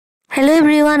Hello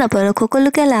everyone, আপোনালোক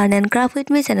সকলোকে learn and craft with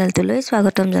মি চেনেলটোলৈ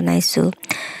স্বাগতম জনাইছোঁ।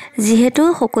 যিহেতু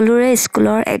সকলোৰে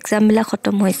স্কুলৰ এক্সামবিলাক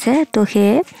খতম হৈছে, তো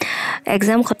সেই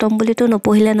এক্সাম খতম বুলিতো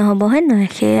নপঢ়িলে নহ'ব, হয় নহয়?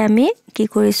 সেয়ে আমি কি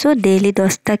কৰিছোঁ, ডেইলি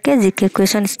 10টাকৈ জিকে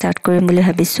কুৱেশ্যন ষ্টাৰ্ট কৰিম বুলি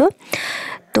ভাবিছোঁ।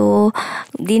 তো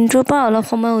দিনটোৰ পৰা অলপ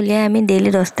সময় উলিয়াই আমি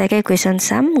ডেইলি 10টাকৈ কুৱেশ্যন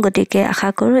চাম। গতিকে আশা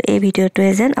কৰোঁ এই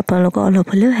ভিডিঅ'টোৱে যেন আপোনালোকৰ অলপ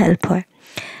হ'লেও হেল্প হয়।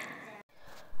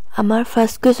 আমাৰ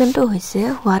ফাৰ্ষ্ট কুৱেশ্যনটো হৈছে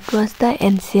what was the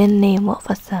ancient name of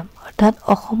Assam, অৰ্থাৎ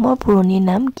অসমৰ পুৰণি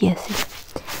নাম কি আছিল?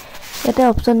 ইয়াতে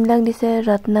অপশ্যনবিলাক দিছে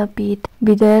ৰত্নপীঠ,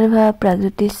 বিদৰ্ভা,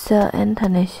 প্ৰাগজ্যোতিষ এণ্ড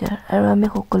থানেশ্বৰ। আৰু আমি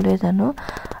সকলোৱে জানো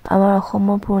আমাৰ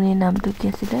অসমৰ পুৰণি নামটো কি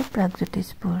আছিলে?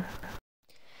 প্ৰাগজ্যোতিষপুৰ।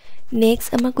 নেক্সট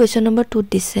আমাৰ কুৱেশ্যন নম্বৰ 2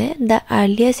 দিছে the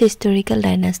earliest historical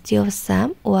ডাইনাষ্টি of Assam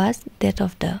was date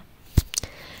of the.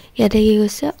 ইয়াতে কি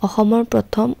কৈছে, অসমৰ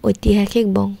প্ৰথম ঐতিহাসিক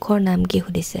বংশৰ নাম কি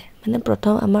সুধিছে, মানে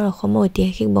প্ৰথম আমাৰ অসমৰ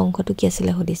ঐতিহাসিক বংশটো কি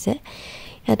আছিলে সুধিছে।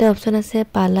 ইয়াতে অপশ্যন আছে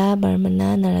পালা, বাৰ্মানা,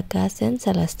 নাৰাকাছ এণ্ড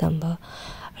শালস্তম্ভ।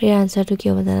 আৰু ইয়াৰ আনচাৰটো কি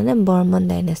হ'ব জানানে? বৰ্মন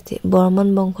ডাইনাষ্টি। বৰ্মন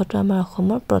বংশটো আমাৰ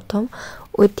অসমৰ প্ৰথম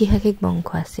ঐতিহাসিক বংশ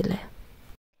আছিলে।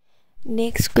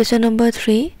 Next question number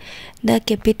 3 the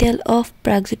capital of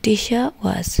Pragjyotish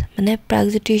was, মানে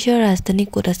প্ৰাগজ্যোতিষৰ ৰাজধানী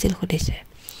ক'ত আছিল সুধিছে।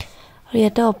 আৰু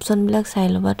ইয়াতে অপশ্যনবিলাক চাই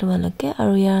ল'বা তোমালোকে।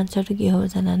 আৰু ইয়াৰ আনচাৰটো কি হ'ব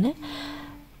জানানে?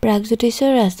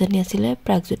 প্ৰাগজ্যোতিষৰ ৰাজধানী আছিলে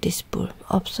প্ৰাগজ্যোতিষপুৰ,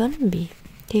 অপশ্যন বি।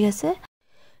 ঠিক আছে।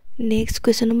 নেক্সট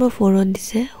কুৱেশ্যন নম্বৰ 4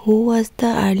 দিছে who was the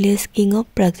earliest king of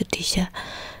Pragjyotish,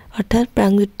 অৰ্থাৎ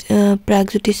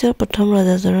প্ৰাগজ্যোতিষৰ প্ৰথম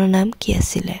ৰজাজনৰ নাম কি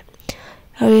আছিলে?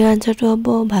 আৰু ইয়াৰ আনচাৰটো হ'ব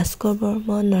ভাস্কৰ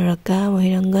বৰ্মন, নৰকা,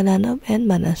 মহিৰংগ দানৱ এণ্ড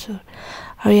বানাসুৰ।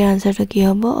 আৰু ইয়াৰ আনচাৰটো কি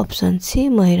হ'ব? অপশ্যন চি,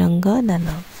 মহিৰংগ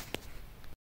দানৱ।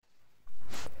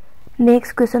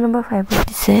 নেক্সট কুৱেশ্যন নম্বৰ 5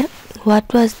 দিছে what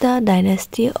was the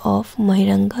ডাইনাষ্টি of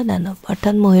Mahiranga দানৱ,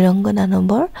 অৰ্থাৎ মহিৰংগ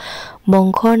দানৱৰ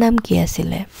বংশৰ নাম কি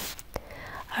আছিলে?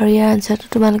 আৰু ইয়াৰ আনচাৰটো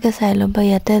তোমালোকে চাই ল'বা।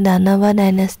 ইয়াতে দানৱা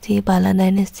ডাইনাষ্টি, পালা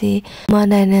ডাইনাষ্টি, মা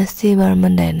ডাইনাষ্টি,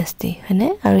 বৰ্মন ডাইনাষ্টি, হয়নে?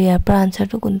 আৰু ইয়াৰ পৰা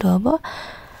আনচাৰটো কোনটো হ'ব?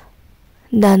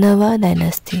 দানৱা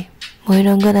ডাইনাষ্টি।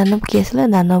 মহিৰংগ দানৱ কি আছিলে?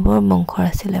 দানৱৰ বংশৰ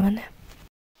আছিলে মানে।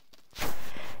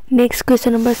 নেক্সট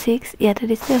কুৱেশ্যন নম্বৰ 6 ইয়াতে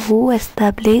দিছে হু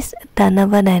এষ্টাব্লিছ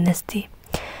দানৱা ডাইনাষ্টি,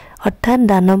 অৰ্থাৎ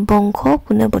দানৱ বংশ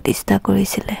কোনে প্ৰতিষ্ঠা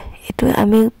কৰিছিলে? এইটো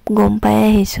আমি গম পাই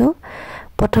আহিছোঁ,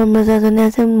 প্ৰথম ৰজাজনে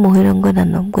আছে মহিৰংগ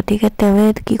দানৱ। গতিকে তেওঁৱে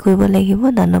কি কৰিব লাগিব?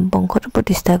 দানৱ বংশটো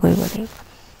প্ৰতিষ্ঠা কৰিব লাগিব।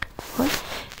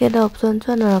 ইয়াতে অপশ্যন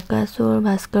চোৱা নৰকাসুৰ,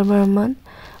 ভাস্কৰ বৰ্মন,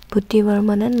 বুদ্ধি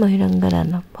বৰ্মন এণ্ড মহিৰংগ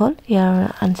দানৱ হ'ল। ইয়াৰ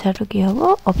আনচাৰটো কি হ'ব?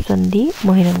 অপশ্যন ডি,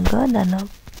 মহিৰংগ দানৱ।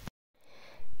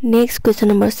 নেক্সট কুৱেশ্যন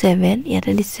নম্বৰ 7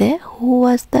 ইয়াতে দিছে who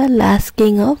was the last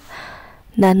king of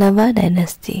দানৱা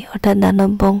ডাইনাষ্টি, অৰ্থাৎ দানৱ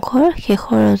বংশৰ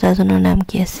শেষৰ ৰজাজনৰ নাম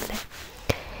কি আছিলে?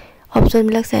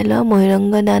 অপশ্যনবিলাক চাই লওঁ।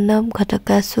 মহিৰংগ দানৱ,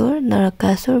 ঘটকাসুৰ,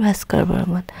 নৰকাসুৰ, ভাস্কৰ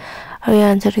বৰ্মন। আৰু ইয়াৰ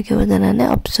আনচাৰটো কি হ'ব জানানে?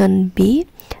 Option B,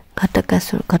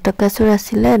 Ghatakasur. ঘটকাসুৰ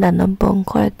আছিলে দানৱ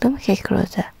বংশৰ একদম শেষ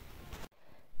ৰজা।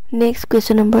 Next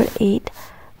question number 8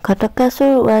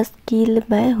 Ghatakasur was killed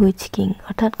by which king,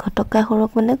 অৰ্থাৎ ঘটকাসুৰক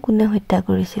মানে কোনে হত্যা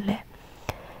কৰিছিলে?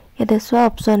 ইয়াতে চোৱা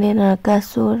অপশ্যন এ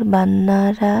নৰকাসুৰ,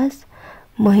 বানাৰাজ,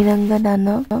 মহিৰংগ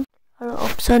দানৱ। আৰু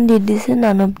অপশ্যন ডি দিছে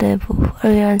নান অফ দ্য এবোভ।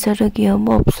 আৰু ইয়াৰ আনচাৰটো কি হ'ব?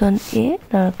 Option A,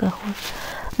 Narakasur.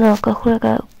 নৰকাসুৰে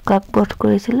কাক বধ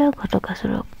কৰিছিলে?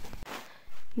 ঘটকাসুৰক।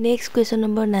 Next question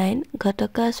number 9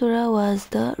 ঘটকাসুৰা was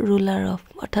the ruler of,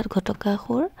 অৰ্থাৎ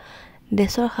ঘটকাসুৰ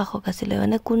দেশৰ শাসক আছিলে,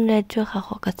 মানে কোন ৰাজ্যৰ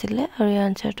শাসক আছিলে? আৰু ইয়াৰ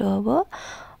আনচাৰটো হ'ব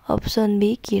অপশ্যন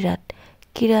বি, কিৰাত।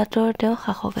 কিৰাটৰ তেওঁ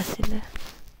শাসক আছিলে।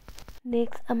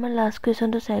 নেক্সট আমাৰ লাষ্ট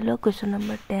কুৱেশ্যনটো চাই লওঁ, কুৱেশ্যন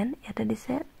নম্বৰ 10 ইয়াতে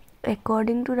দিছে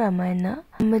according to Ramayana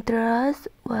Amritraj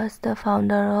was the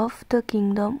founder of the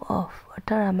kingdom of,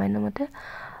 অৰ্থাৎ ৰামায়ণৰ মতে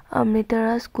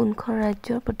অমৃতৰাজ কোনখন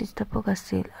ৰাজ্যৰ প্ৰতিষ্ঠাপক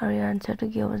আছিল? আৰু ইয়াৰ আনচাৰটো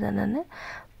কি হ'ব জানানে?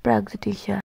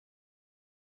 প্ৰাগজ্যোতিষা।